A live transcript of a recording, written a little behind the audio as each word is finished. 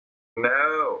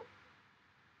No.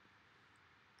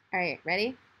 All right,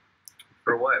 ready?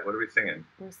 For what? What are we singing?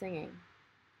 We're singing.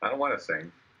 I don't want to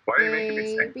sing. Why are you making me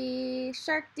sing? Baby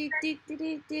shark do do do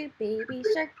do do. Baby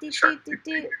shark do Shark, do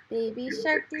do do. Baby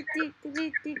shark do do do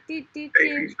do do do do.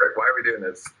 Baby shark. Why are we doing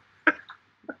this?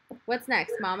 What's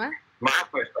next, Mama? Mama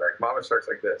shark. Mama shark's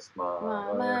like this.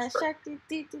 Mama shark do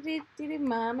do do do do.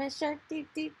 Mama shark do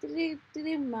do do do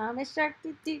do. Mama shark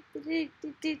do do do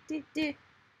do do do.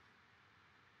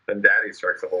 Then daddy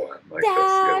shark's a whole lot like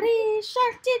Daddy this.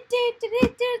 shark do do do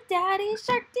do. Daddy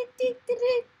shark do do do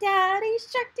do. Daddy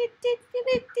shark do do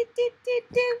do do do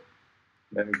do.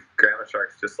 Then grandma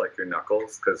shark's just like your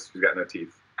knuckles because she's got no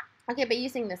teeth. Okay, but you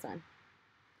sing this one.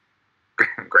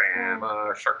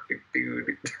 Grandma shark do do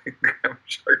do. Grandma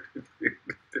shark do do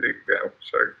do. Grandma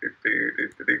shark do do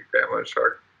do do. Grandma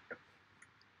shark.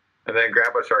 And then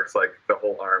grandpa shark's like the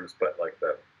whole arms, but like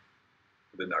the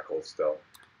knuckles still.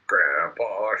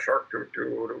 Grandpa shark do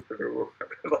do do do.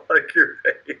 Like your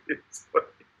face.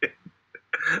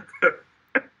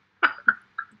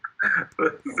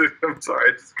 I'm sorry,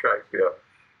 it just cracked me up.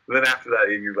 And then after that,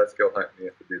 you let's go hunt. You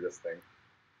have to do this thing.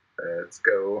 Let's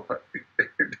go hunt.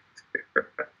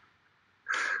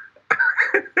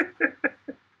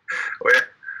 Wait,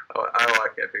 I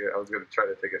can't figure it. I was going to try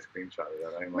to take a screenshot of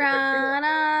that. Run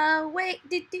away.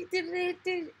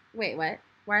 Wait, what?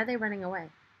 Why are they running away?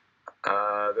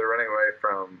 They're running away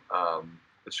from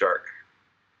the shark.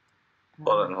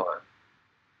 Hold on.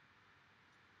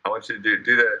 I want you to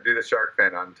do the shark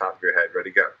fin on top of your head.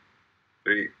 Ready, go.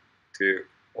 3, 2,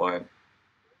 1.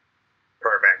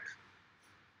 Perfect.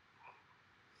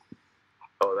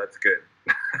 Oh, that's good.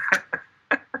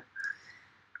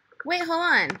 Wait, hold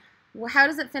on. Well, how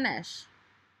does it finish?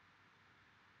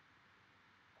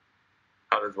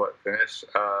 How does what finish?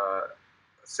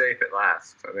 Safe at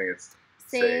last. I think it's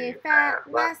safe at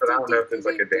last. But I don't know if there's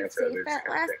like a dance. Safe at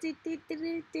last.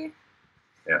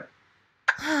 Yeah.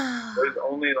 There's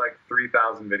only like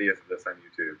 3,000 videos of this on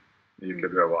YouTube. You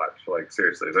could go watch. Like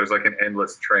seriously, there's like an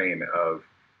endless train of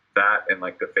that and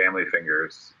like the family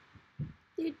fingers.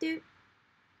 Do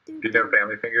you know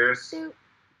family fingers?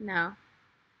 No.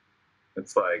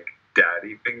 It's like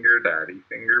daddy finger,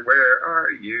 where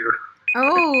are you?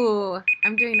 Oh,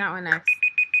 I'm doing that one next.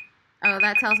 Oh,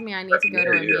 that tells me I need to go to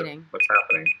a meeting. What's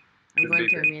happening? I'm going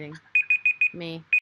to a meeting. Me.